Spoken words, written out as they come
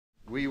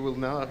We will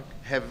now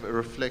have a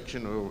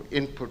reflection or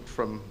input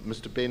from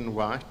Mr. Ben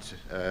White,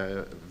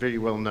 a very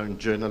well-known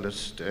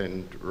journalist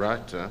and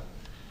writer,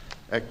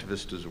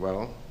 activist as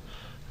well,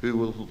 who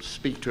will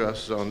speak to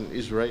us on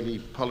Israeli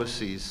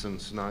policies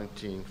since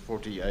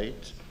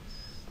 1948.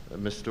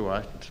 Mr.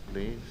 White,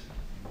 please.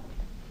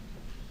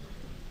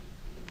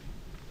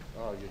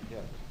 Oh, you're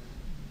here.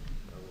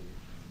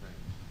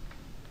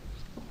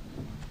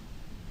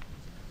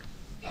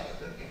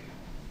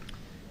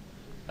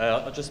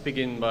 I'll just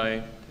begin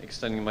by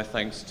extending my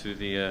thanks to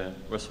the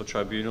Russell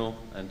Tribunal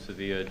and to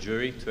the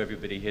jury, to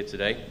everybody here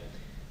today,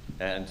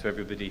 and to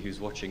everybody who's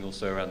watching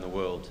also around the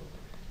world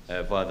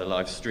via the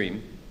live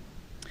stream.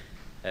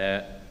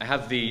 I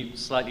have the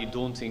slightly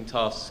daunting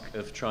task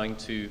of trying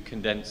to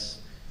condense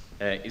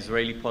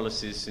Israeli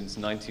policies since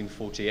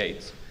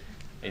 1948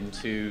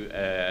 into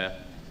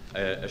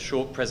a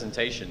short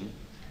presentation,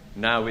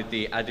 now with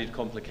the added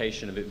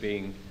complication of it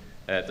being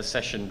the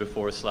session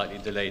before a slightly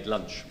delayed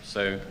lunch.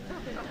 So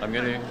I'm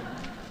going to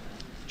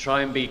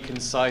try and be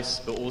concise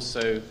but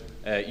also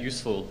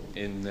useful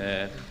in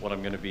what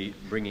I'm going to be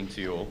bringing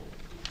to you all.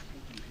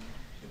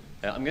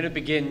 I'm going to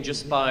begin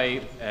just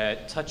by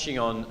touching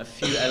on a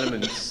few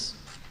elements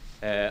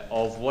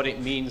of what it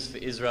means for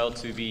Israel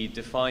to be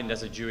defined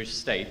as a Jewish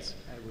state,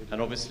 and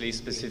obviously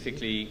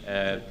specifically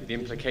the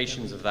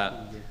implications of that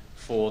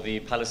for the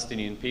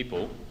Palestinian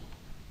people.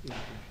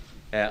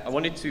 I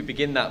wanted to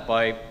begin that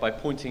by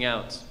pointing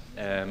out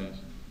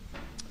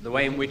the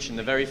way in which in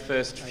the very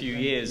first few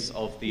years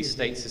of the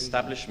state's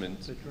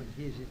establishment,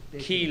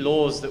 key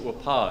laws that were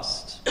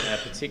passed,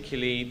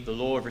 particularly the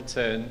law of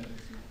return,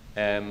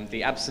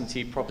 the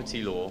absentee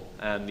property law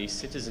and the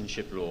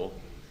citizenship law,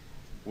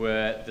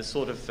 were the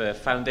sort of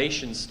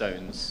foundation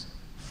stones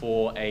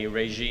for a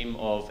regime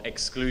of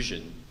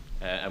exclusion,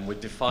 and were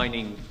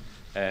defining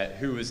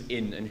who was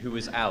in and who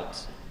was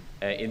out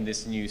in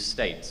this new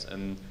state.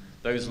 And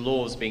those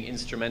laws being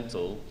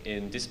instrumental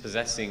in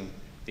dispossessing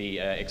the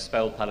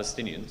expelled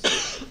Palestinians,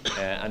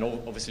 and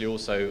obviously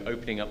also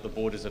opening up the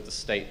borders of the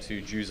state to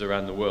Jews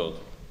around the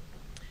world.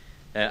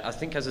 I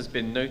think, as has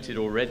been noted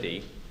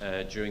already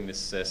during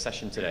this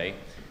session today,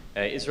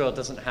 Israel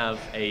doesn't have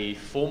a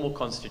formal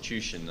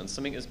constitution, and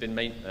something has been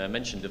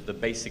mentioned of the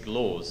basic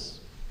laws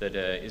that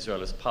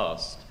Israel has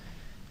passed,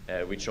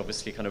 which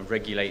obviously kind of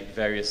regulate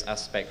various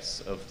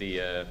aspects of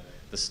the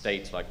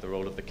state, like the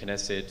role of the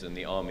Knesset and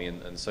the army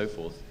and so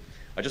forth.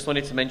 I just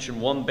wanted to mention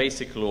one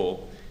basic law,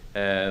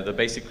 the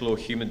Basic Law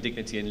Human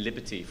Dignity and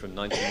Liberty from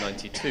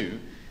 1992,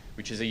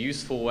 which is a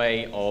useful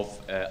way of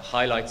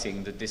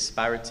highlighting the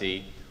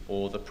disparity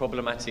or the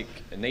problematic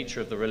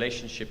nature of the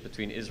relationship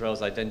between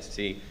Israel's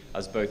identity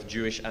as both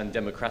Jewish and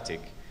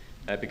democratic.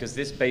 Because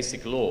this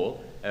basic law,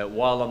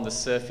 while on the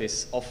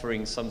surface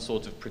offering some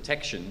sort of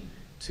protection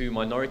to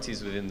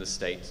minorities within the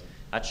state,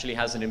 actually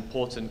has an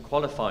important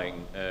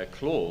qualifying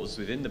clause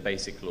within the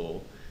basic law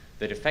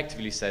that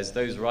effectively says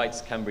those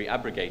rights can be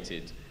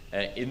abrogated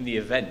in the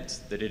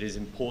event that it is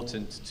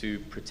important to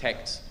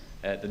protect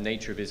the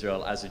nature of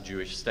Israel as a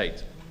Jewish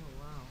state.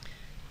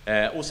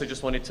 Also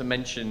just wanted to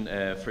mention,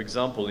 for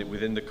example,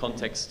 within the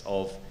context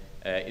of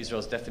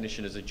Israel's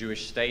definition as a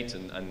Jewish state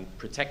and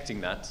protecting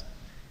that,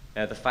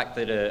 the fact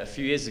that a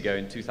few years ago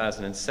in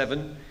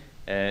 2007,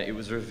 it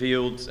was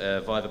revealed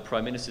via the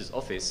Prime Minister's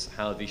office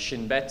how the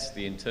Shin Bet,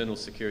 the internal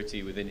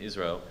security within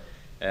Israel,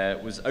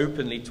 was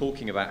openly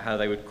talking about how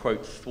they would,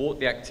 quote, thwart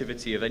the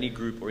activity of any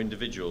group or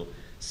individual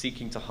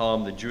seeking to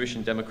harm the Jewish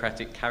and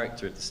democratic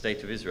character of the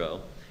State of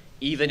Israel,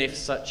 even if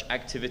such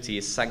activity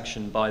is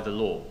sanctioned by the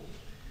law.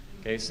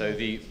 Okay, so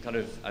the kind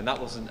of, and that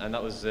was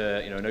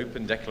you know, an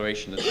open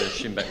declaration that the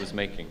Shin Bet was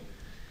making.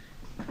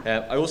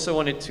 I also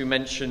wanted to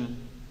mention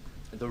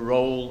the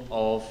role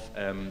of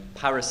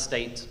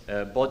para-state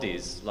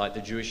bodies like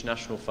the Jewish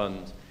National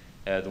Fund,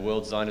 the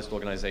World Zionist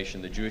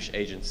Organization, the Jewish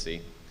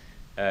Agency,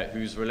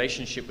 whose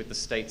relationship with the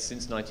state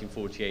since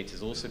 1948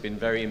 has also been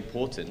very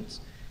important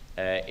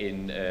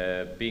in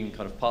being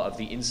kind of part of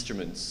the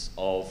instruments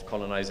of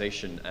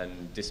colonization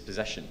and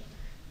dispossession,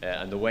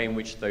 and the way in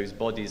which those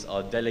bodies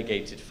are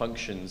delegated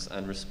functions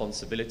and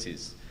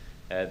responsibilities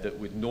that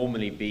would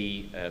normally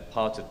be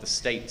part of the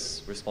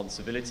state's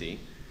responsibility,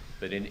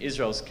 but in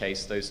Israel's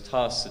case, those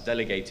tasks are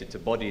delegated to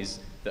bodies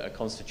that are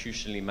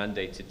constitutionally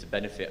mandated to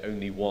benefit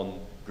only one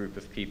group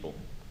of people.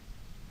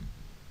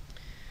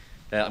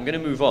 I'm going to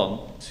move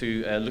on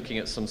to looking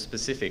at some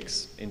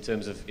specifics in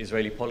terms of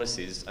Israeli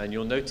policies, and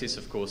you'll notice,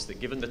 of course,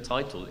 that given the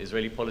title,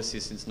 Israeli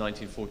Policies since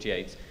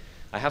 1948,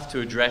 I have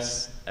to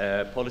address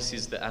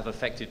policies that have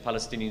affected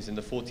Palestinians in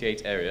the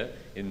 48 area,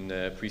 in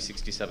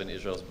pre-67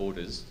 Israel's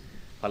borders,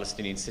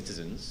 Palestinian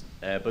citizens,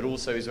 but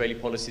also Israeli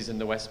policies in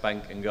the West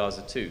Bank and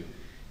Gaza too.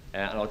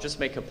 And I'll just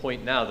make a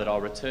point now that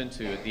I'll return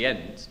to at the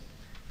end,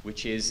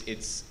 which is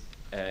it's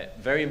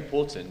very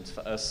important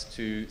for us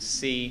to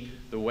see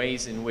the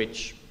ways in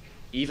which,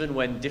 even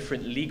when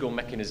different legal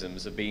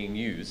mechanisms are being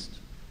used,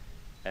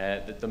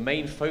 that the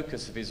main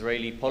focus of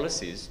Israeli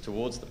policies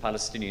towards the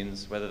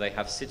Palestinians, whether they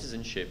have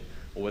citizenship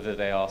or whether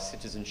they are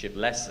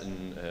citizenship-less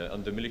and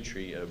under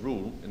military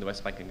rule in the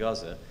West Bank and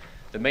Gaza,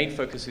 the main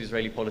focus of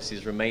Israeli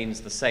policies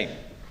remains the same.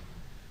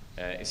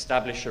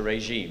 Establish a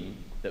regime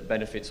that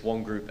benefits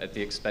one group at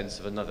the expense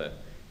of another,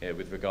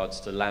 with regards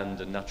to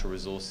land and natural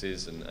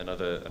resources and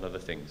other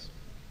things.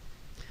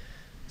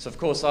 So of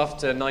course,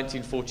 after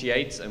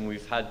 1948, and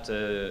we've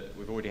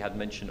already had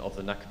mention of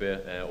the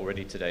Nakba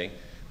already today,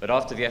 but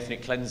after the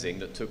ethnic cleansing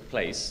that took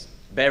place,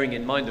 bearing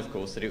in mind, of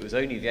course, that it was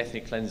only the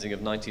ethnic cleansing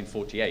of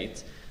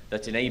 1948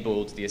 that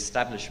enabled the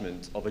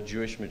establishment of a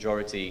Jewish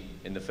majority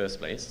in the first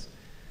place.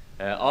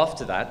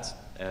 After that,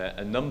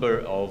 a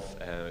number of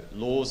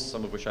laws,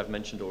 some of which I've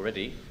mentioned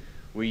already,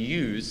 were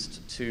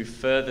used to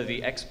further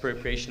the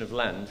expropriation of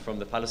land from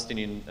the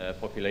Palestinian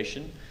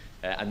population,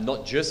 and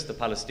not just the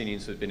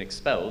Palestinians who had been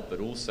expelled, but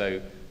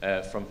also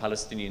from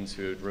Palestinians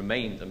who had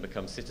remained and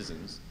become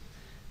citizens.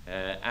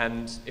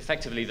 And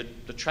effectively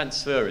the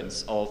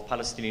transference of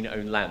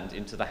Palestinian-owned land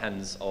into the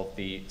hands of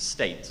the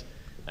state,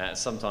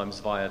 sometimes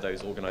via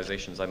those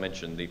organizations I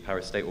mentioned, the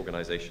para-state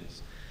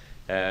organizations.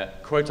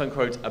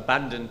 Quote-unquote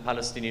abandoned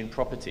Palestinian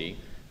property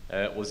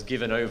was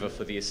given over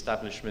for the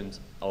establishment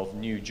of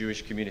new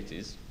Jewish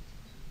communities.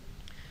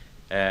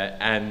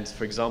 And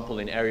for example,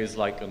 in areas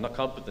like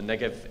Naqab, the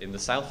Negev in the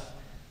south,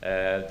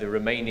 the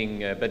remaining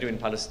Bedouin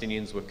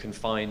Palestinians were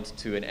confined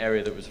to an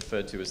area that was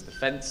referred to as the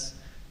fence,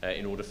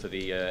 in order for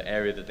the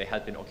area that they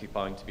had been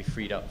occupying to be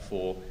freed up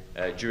for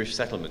Jewish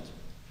settlement.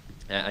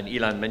 And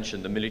Ilan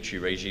mentioned the military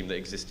regime that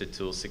existed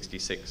till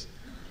 '66.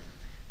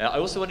 I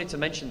also wanted to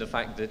mention the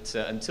fact that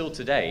until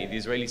today, the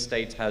Israeli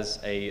state has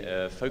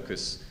a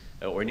focus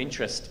or an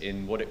interest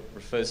in what it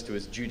refers to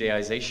as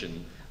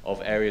Judaization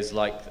of areas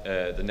like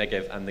the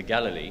Negev and the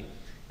Galilee,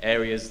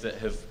 areas that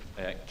have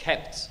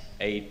kept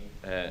a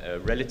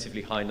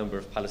relatively high number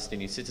of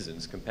Palestinian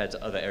citizens compared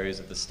to other areas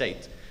of the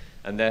state,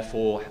 and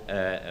therefore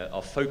are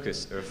a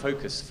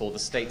focus for the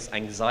state's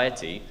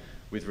anxiety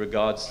with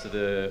regards to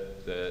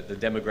the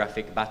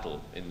demographic battle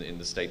in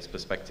the state's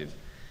perspective.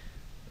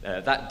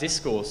 That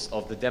discourse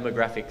of the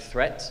demographic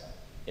threat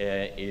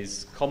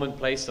is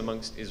commonplace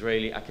amongst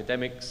Israeli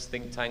academics,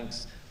 think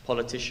tanks,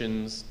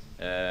 politicians,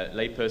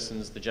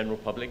 laypersons, the general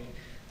public.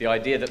 The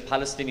idea that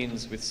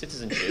Palestinians with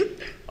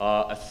citizenship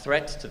are a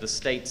threat to the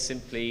state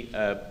simply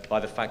by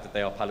the fact that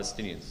they are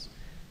Palestinians.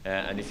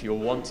 And if you're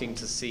wanting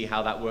to see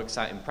how that works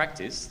out in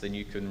practice, then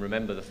you can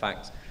remember the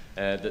fact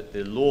that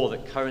the law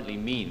that currently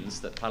means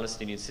that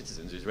Palestinian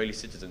citizens, Israeli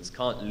citizens,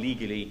 can't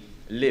legally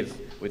live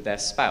with their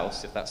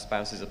spouse if that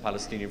spouse is a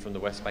Palestinian from the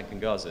West Bank and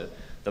Gaza.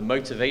 The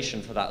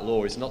motivation for that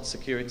law is not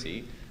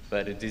security,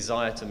 but a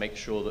desire to make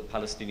sure that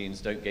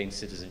Palestinians don't gain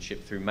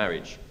citizenship through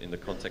marriage in the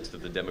context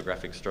of the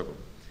demographic struggle.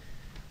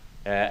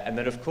 And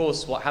then, of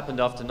course, what happened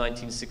after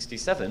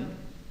 1967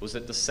 was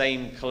that the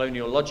same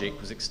colonial logic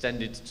was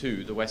extended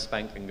to the West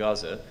Bank and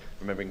Gaza,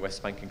 remembering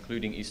West Bank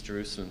including East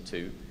Jerusalem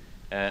too.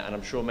 And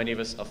I'm sure many of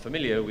us are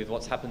familiar with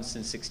what's happened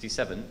since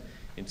 '67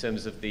 in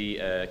terms of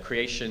the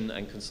creation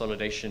and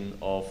consolidation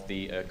of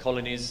the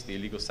colonies, the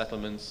illegal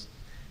settlements.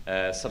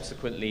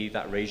 Subsequently,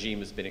 that regime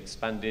has been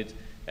expanded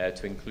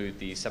to include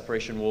the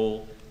separation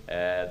wall,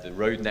 the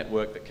road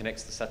network that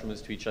connects the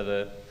settlements to each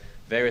other,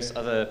 various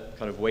other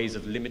kind of ways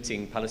of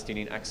limiting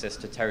Palestinian access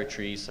to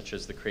territory, such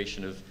as the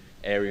creation of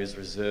areas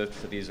reserved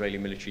for the Israeli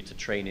military to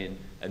train in,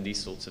 and these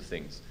sorts of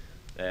things.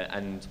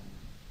 And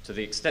to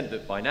the extent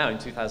that by now, in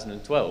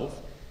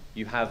 2012,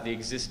 you have the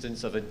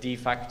existence of a de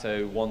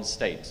facto one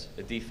state,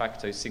 a de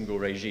facto single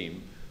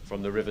regime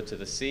from the river to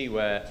the sea,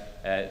 where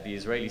the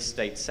Israeli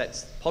state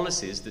sets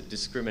policies that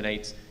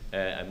discriminate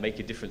and make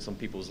a difference on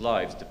people's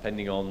lives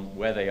depending on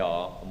where they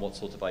are and what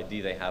sort of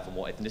ID they have and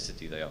what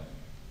ethnicity they are.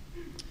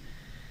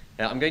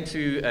 I'm going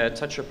to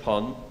touch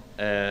upon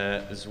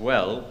as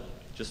well,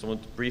 just I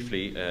want to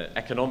briefly,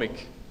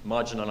 economic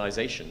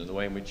marginalization and the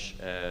way in which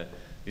the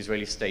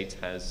Israeli state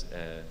has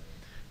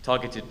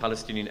targeted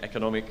Palestinian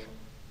economic,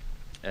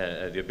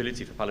 the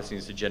ability for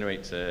Palestinians to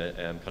generate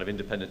kind of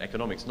independent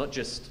economics, not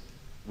just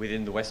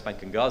within the West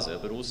Bank and Gaza,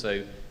 but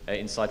also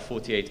inside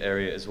 48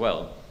 area as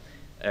well.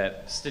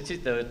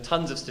 There are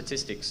tons of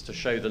statistics to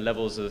show the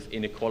levels of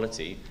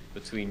inequality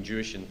between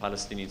Jewish and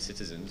Palestinian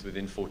citizens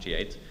within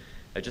 48.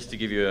 Just to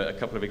give you a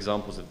couple of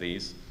examples of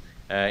these.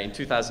 In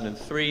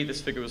 2003,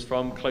 this figure was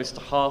from close to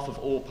half of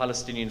all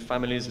Palestinian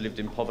families lived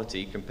in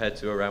poverty compared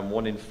to around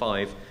 1 in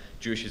 5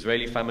 Jewish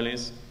Israeli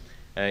families.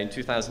 In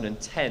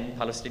 2010,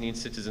 Palestinian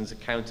citizens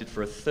accounted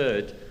for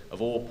 1/3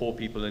 of all poor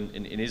people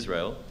in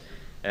Israel.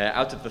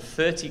 Out of the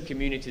 30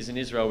 communities in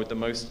Israel with the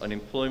most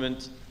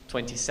unemployment,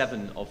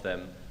 27 of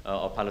them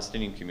are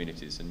Palestinian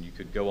communities, and you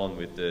could go on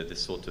with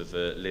this sort of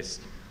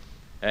list.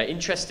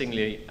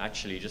 Interestingly,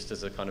 actually, just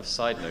as a kind of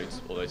side note,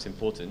 although it's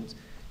important,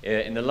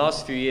 in the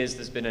last few years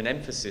there's been an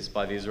emphasis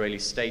by the Israeli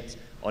state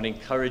on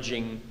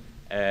encouraging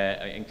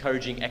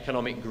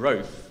economic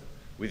growth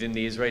within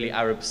the Israeli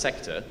Arab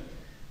sector.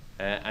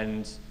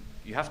 And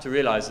you have to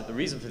realize that the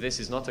reason for this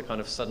is not a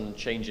kind of sudden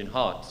change in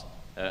heart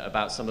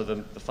about some of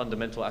the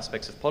fundamental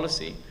aspects of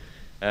policy,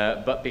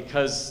 but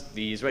because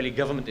the Israeli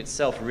government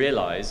itself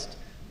realized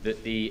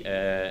that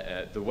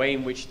the way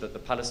in which that the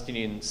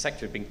Palestinian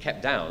sector had been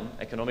kept down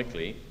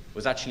economically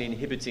was actually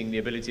inhibiting the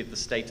ability of the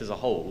state as a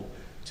whole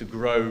to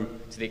grow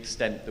to the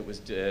extent that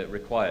was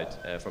required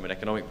from an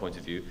economic point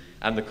of view,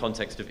 and the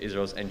context of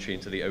Israel's entry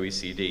into the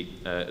OECD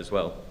as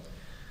well.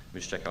 Let me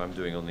just check how I'm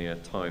doing on the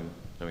time.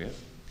 There we go.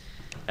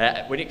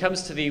 When it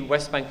comes to the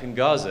West Bank and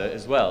Gaza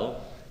as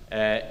well,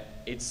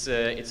 it's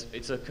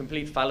a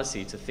complete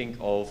fallacy to think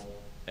of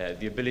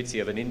the ability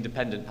of an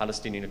independent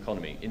Palestinian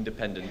economy,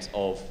 independent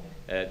of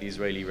the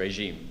Israeli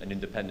regime and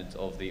independent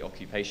of the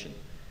occupation.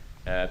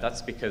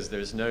 That's because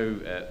there's no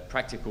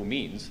practical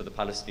means for the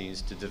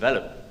Palestinians to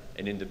develop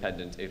an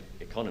independent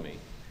economy.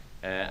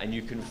 And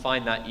you can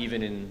find that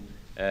even in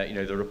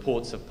the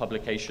reports of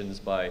publications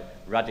by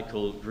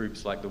radical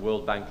groups like the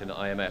World Bank and the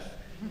IMF,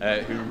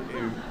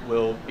 who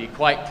will be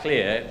quite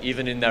clear,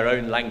 even in their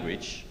own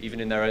language,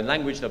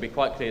 they'll be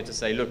quite clear to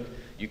say, look,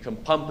 you can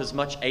pump as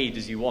much aid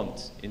as you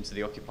want into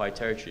the occupied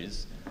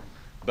territories,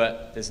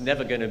 but there's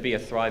never going to be a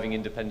thriving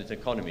independent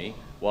economy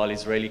while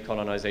Israeli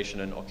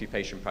colonization and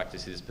occupation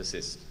practices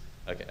persist.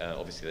 Okay,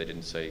 obviously they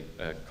didn't say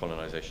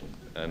colonization.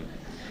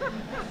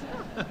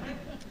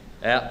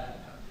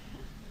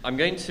 I'm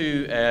going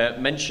to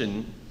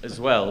mention as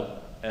well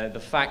the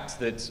fact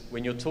that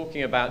when you're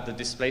talking about the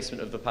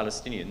displacement of the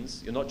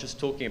Palestinians, you're not just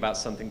talking about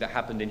something that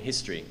happened in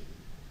history.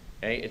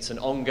 Okay? It's an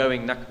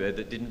ongoing Nakba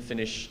that didn't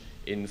finish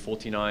in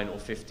 49 or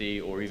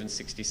 50 or even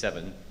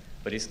 67,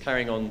 but is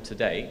carrying on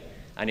today,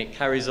 and it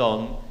carries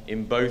on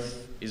in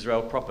both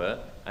Israel proper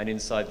and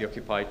inside the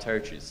occupied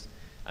territories.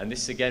 And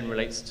this again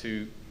relates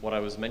to what I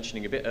was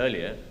mentioning a bit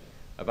earlier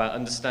about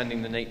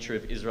understanding the nature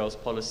of Israel's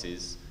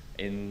policies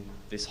in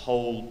this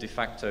whole de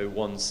facto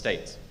one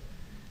state.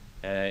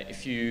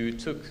 If you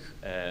took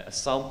a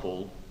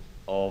sample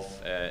of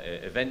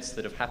events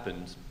that have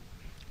happened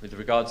with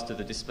regards to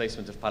the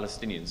displacement of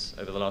Palestinians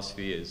over the last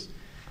few years,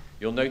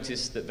 you'll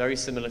notice that very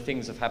similar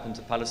things have happened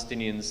to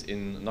Palestinians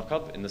in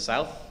Nakab, in the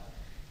south,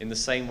 in the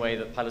same way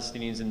that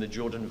Palestinians in the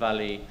Jordan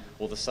Valley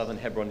or the southern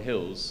Hebron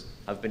Hills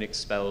have been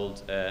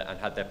expelled and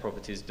had their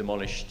properties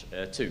demolished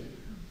too.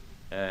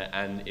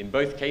 And in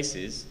both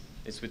cases,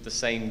 it's with the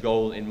same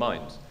goal in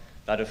mind,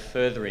 that of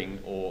furthering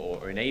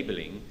or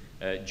enabling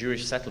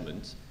Jewish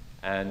settlement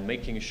and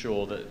making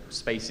sure that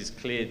space is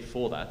cleared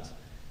for that,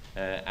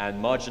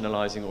 and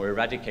marginalizing or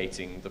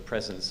eradicating the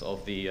presence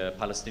of the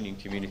Palestinian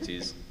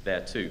communities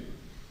there too.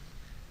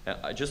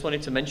 I just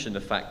wanted to mention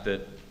the fact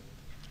that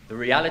the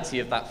reality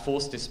of that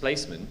forced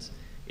displacement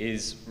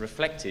is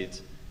reflected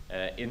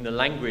in the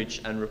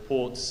language and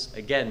reports,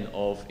 again,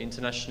 of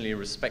internationally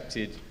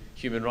respected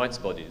human rights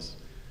bodies.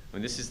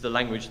 And this is the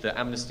language that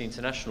Amnesty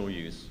International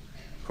use.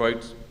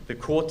 Quote, "The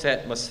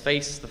quartet must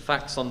face the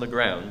facts on the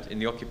ground in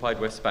the occupied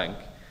West Bank,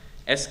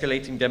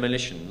 escalating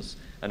demolitions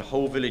and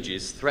whole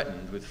villages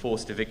threatened with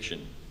forced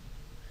eviction."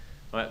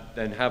 Right,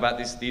 then how about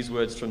these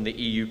words from the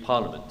EU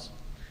Parliament?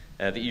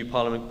 The EU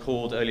Parliament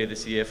called earlier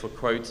this year for,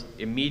 quote,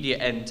 "immediate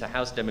end to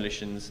house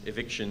demolitions,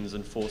 evictions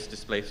and forced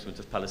displacement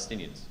of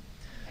Palestinians."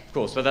 Of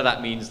course, whether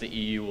that means the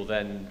EU will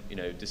then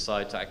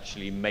decide to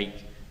actually make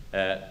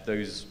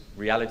those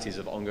realities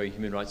of ongoing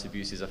human rights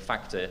abuses a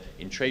factor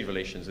in trade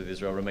relations with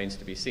Israel remains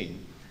to be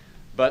seen.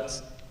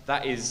 But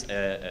that is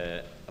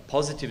a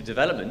positive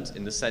development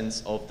in the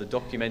sense of the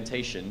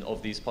documentation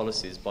of these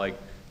policies by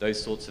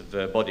those sorts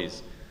of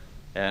bodies.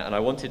 And I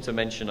wanted to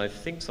mention, I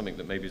think, something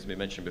that maybe has been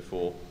mentioned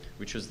before,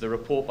 which was the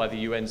report by the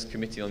UN's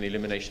Committee on the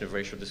Elimination of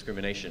Racial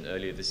Discrimination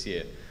earlier this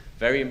year.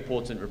 Very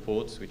important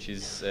report, which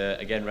is,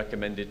 again,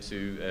 recommended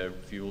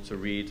for you all to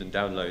read and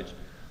download.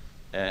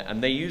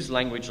 And they use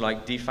language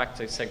like de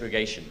facto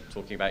segregation,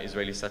 talking about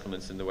Israeli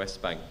settlements in the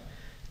West Bank.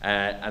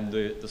 And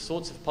the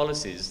sorts of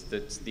policies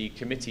that the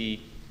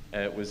committee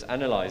was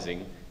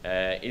analysing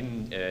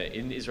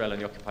in Israel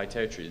and the occupied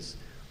territories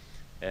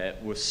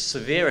were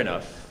severe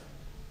enough,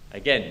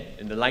 again,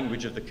 in the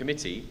language of the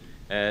committee,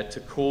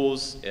 to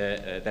cause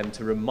them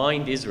to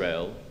remind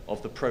Israel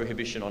of the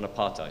prohibition on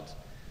apartheid.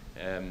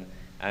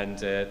 And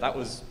that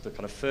was the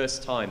kind of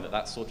first time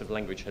that sort of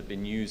language had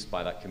been used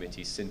by that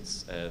committee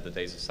since the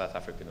days of South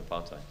African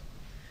apartheid.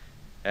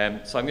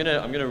 So I'm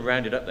going to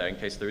round it up there in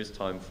case there is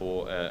time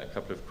for a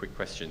couple of quick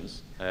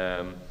questions.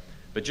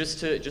 But just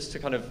to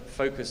kind of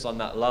focus on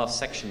that last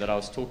section that I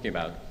was talking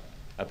about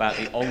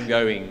the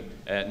ongoing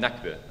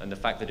Nakba and the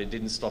fact that it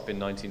didn't stop in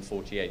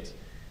 1948.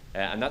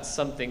 And that's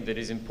something that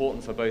is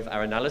important for both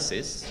our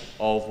analysis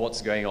of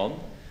what's going on,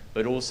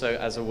 but also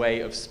as a way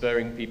of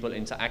spurring people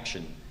into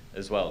action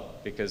as well,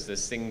 because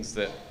there's things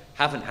that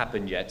haven't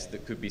happened yet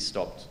that could be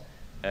stopped.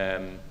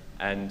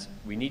 And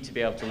we need to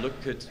be able to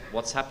look at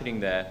what's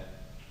happening there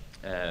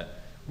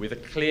with a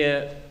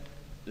clear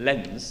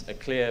lens, a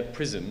clear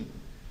prism,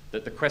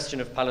 that the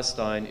question of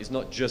Palestine is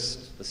not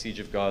just the siege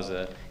of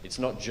Gaza, it's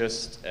not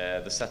just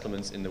the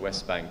settlements in the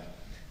West Bank,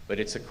 but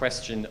it's a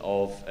question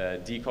of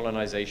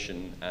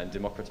decolonization and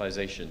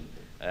democratization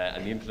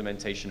and the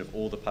implementation of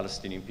all the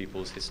Palestinian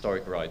people's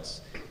historic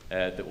rights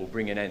that will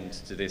bring an end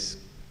to this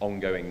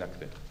ongoing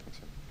Nakba.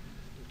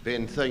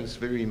 Ben, thanks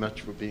very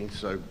much for being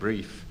so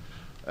brief.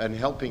 and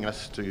helping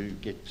us to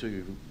get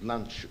to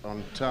lunch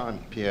on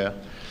time, Pierre.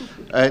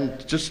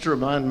 And just to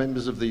remind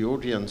members of the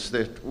audience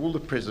that all the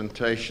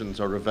presentations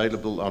are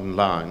available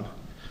online.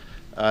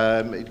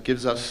 It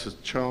gives us a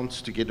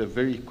chance to get a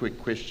very quick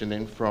question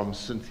in from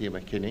Cynthia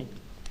McKinney.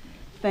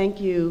 Thank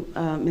you,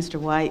 Mr.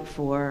 White,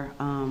 for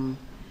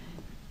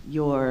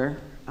your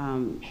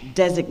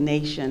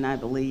designation, I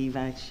believe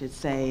I should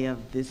say,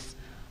 of this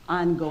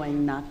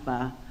ongoing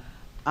Nakba.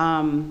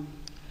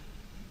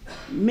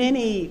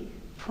 Many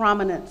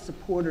prominent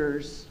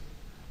supporters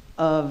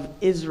of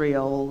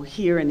Israel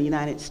here in the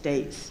United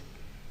States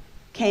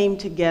came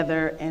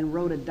together and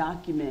wrote a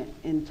document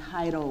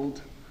entitled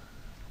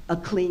A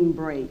Clean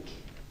Break.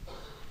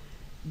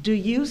 Do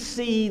you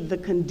see the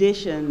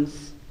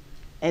conditions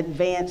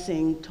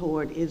advancing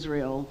toward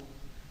Israel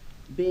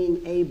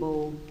being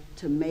able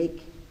to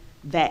make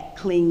that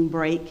clean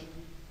break?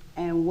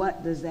 And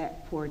what does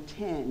that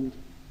portend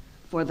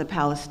for the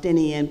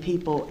Palestinian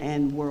people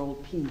and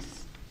world peace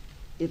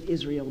if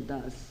Israel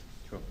does?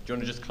 Sure. Do you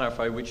want to just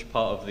clarify which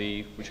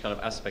kind of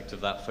aspect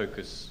of that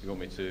focus you want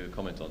me to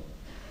comment on?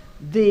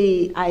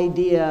 The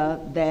idea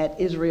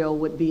that Israel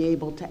would be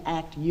able to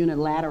act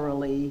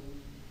unilaterally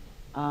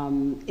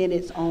in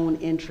its own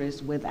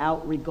interest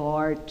without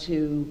regard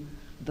to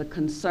the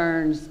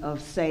concerns of,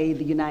 say,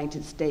 the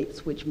United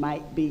States, which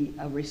might be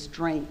a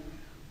restraint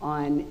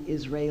on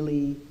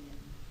Israeli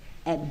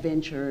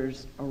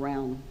adventures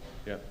around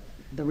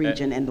the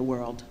region and the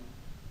world.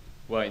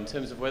 Well, in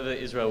terms of whether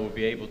Israel will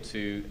be able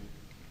to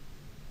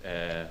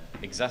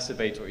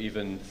exacerbate or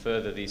even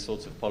further these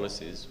sorts of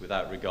policies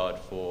without regard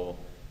for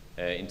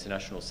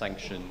international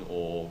sanction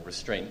or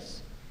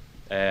restraints,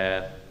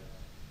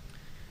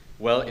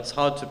 well, it's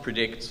hard to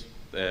predict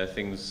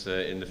things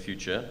in the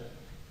future.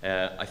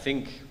 I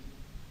think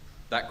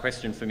that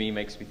question for me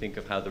makes me think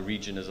of how the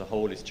region as a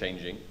whole is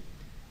changing,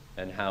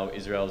 and how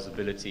Israel's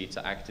ability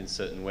to act in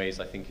certain ways,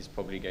 I think, is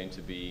probably going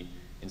to be,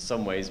 in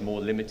some ways,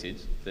 more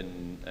limited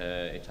than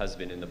it has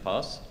been in the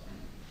past.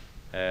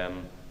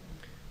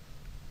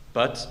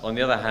 But on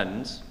the other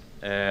hand,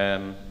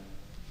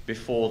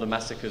 before the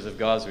massacres of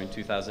Gaza in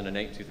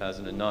 2008,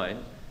 2009,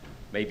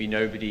 maybe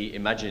nobody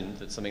imagined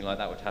that something like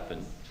that would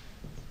happen.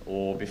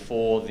 Or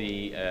before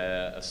the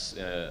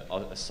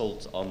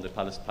assault on the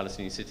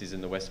Palestinian cities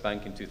in the West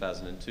Bank in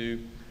 2002,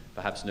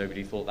 perhaps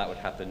nobody thought that would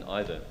happen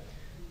either.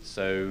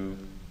 So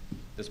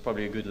there's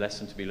probably a good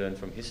lesson to be learned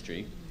from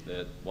history,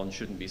 that one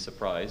shouldn't be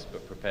surprised,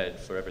 but prepared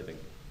for everything.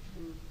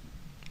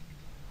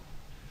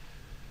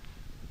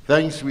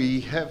 Thanks.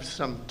 We have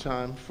some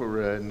time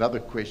for another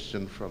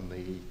question from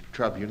the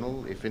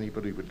Tribunal, if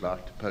anybody would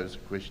like to pose a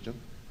question.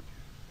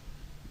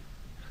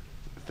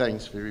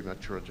 Thanks very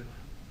much, Roger.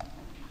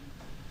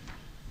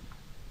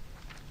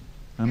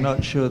 I'm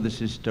not sure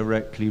this is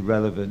directly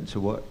relevant to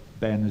what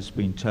Ben has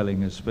been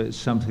telling us, but it's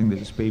something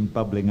that's been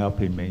bubbling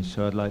up in me,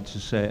 so I'd like to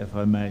say it if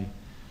I may.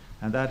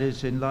 And that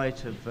is in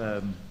light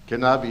of...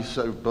 Can I be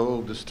so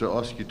bold as to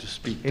ask you to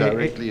speak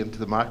directly into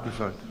the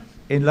microphone?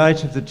 In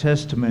light of the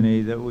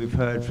testimony that we've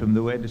heard from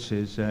the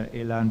witnesses,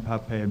 Ilan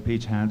Pape and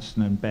Peter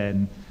Hansen and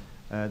Ben,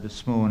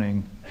 this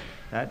morning,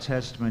 that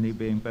testimony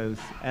being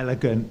both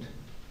elegant,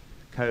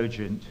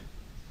 cogent,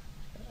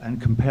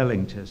 and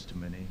compelling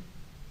testimony,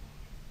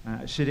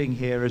 sitting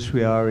here as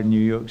we are in New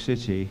York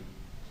City,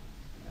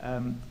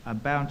 I'm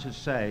bound to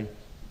say,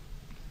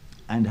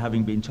 and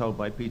having been told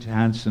by Peter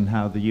Hansen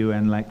how the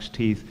UN lacks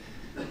teeth,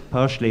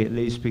 partially at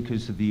least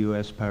because of the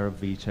US power of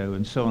veto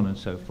and so on and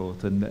so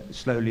forth, and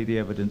slowly the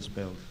evidence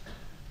builds.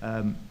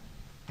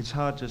 It's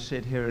hard to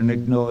sit here and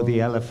ignore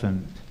the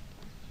elephant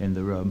in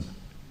the room.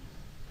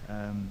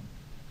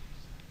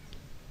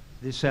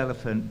 This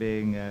elephant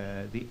being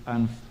the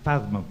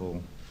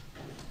unfathomable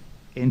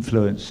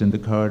influence in the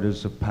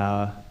corridors of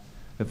power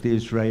of the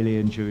Israeli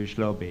and Jewish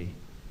lobby,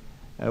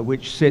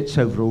 which sits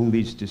over all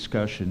these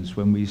discussions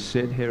when we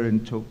sit here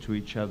and talk to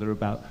each other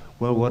about,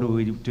 well, what do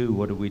we do,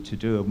 what are we to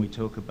do, and we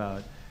talk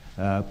about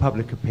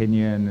public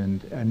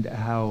opinion and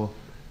how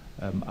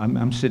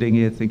I'm sitting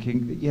here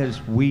thinking that,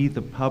 yes, we,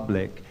 the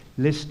public,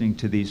 listening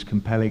to these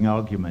compelling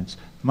arguments,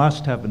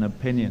 must have an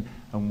opinion,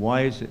 and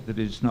why is it that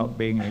it's not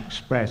being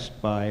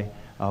expressed by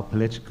our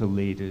political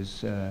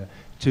leaders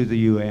to the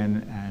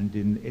UN and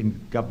in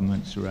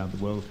governments around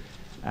the world?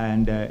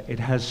 And it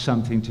has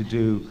something to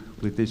do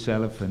with this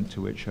elephant to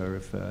which I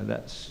refer.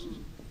 That's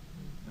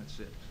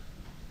it.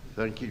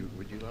 Thank you.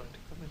 Would you like to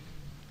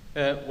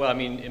comment? Well, I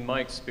mean, in my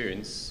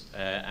experience,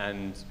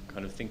 and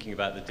kind of thinking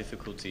about the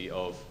difficulty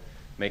of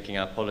making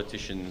our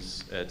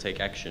politicians take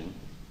action,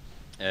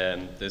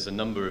 there's a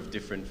number of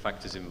different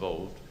factors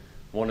involved,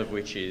 one of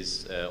which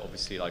is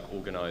obviously like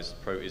organized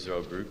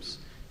pro-Israel groups,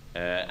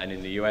 and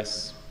in the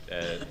US,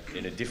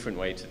 in a different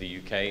way to the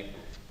UK,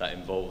 that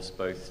involves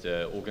both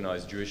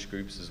organized Jewish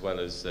groups as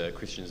well as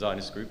Christian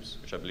Zionist groups,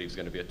 which I believe is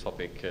going to be a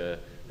topic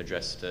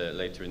addressed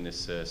later in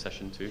this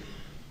session too,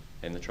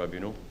 in the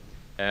Tribunal.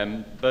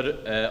 But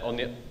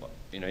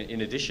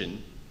in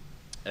addition,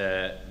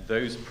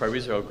 those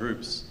pro-Israel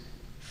groups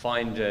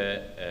find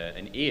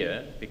an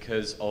ear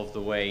because of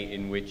the way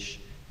in which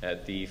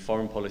the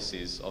foreign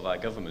policies of our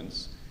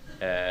governments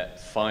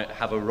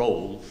have a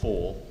role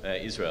for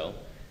Israel,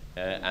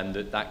 and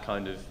that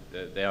kind of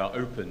they are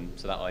open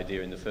to that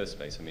idea in the first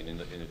place. I mean,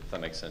 if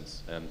that makes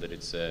sense, that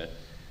it's a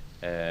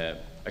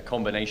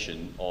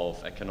combination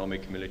of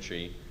economic,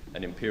 military,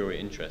 and imperial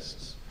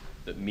interests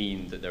that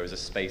mean that there is a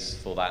space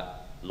for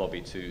that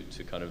lobby to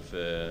kind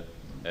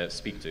of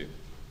speak to.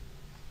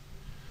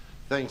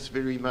 Thanks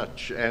very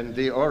much. And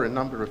there are a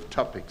number of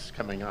topics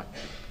coming up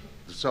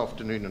this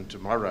afternoon and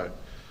tomorrow.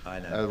 I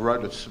know. The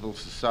role of civil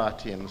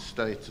society and the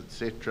state,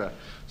 etc.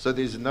 So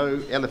there's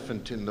no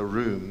elephant in the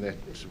room that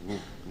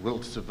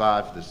will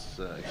survive this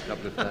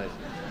couple of days.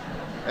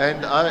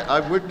 And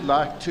I would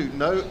like to,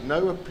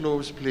 no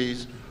applause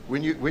please.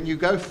 When you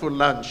go for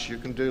lunch, you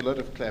can do a lot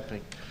of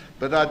clapping.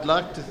 But I'd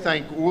like to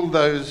thank all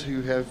those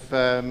who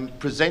have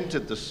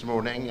presented this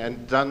morning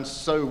and done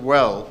so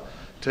well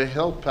to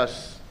help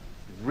us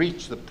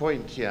reach the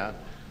point here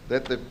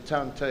that the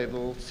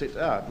timetable set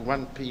out,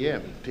 1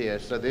 p.m. Pierre.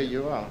 So there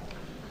you are.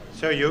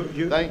 So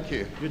you thank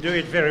you. You do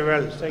it very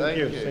well. Thank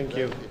you. Thank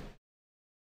you.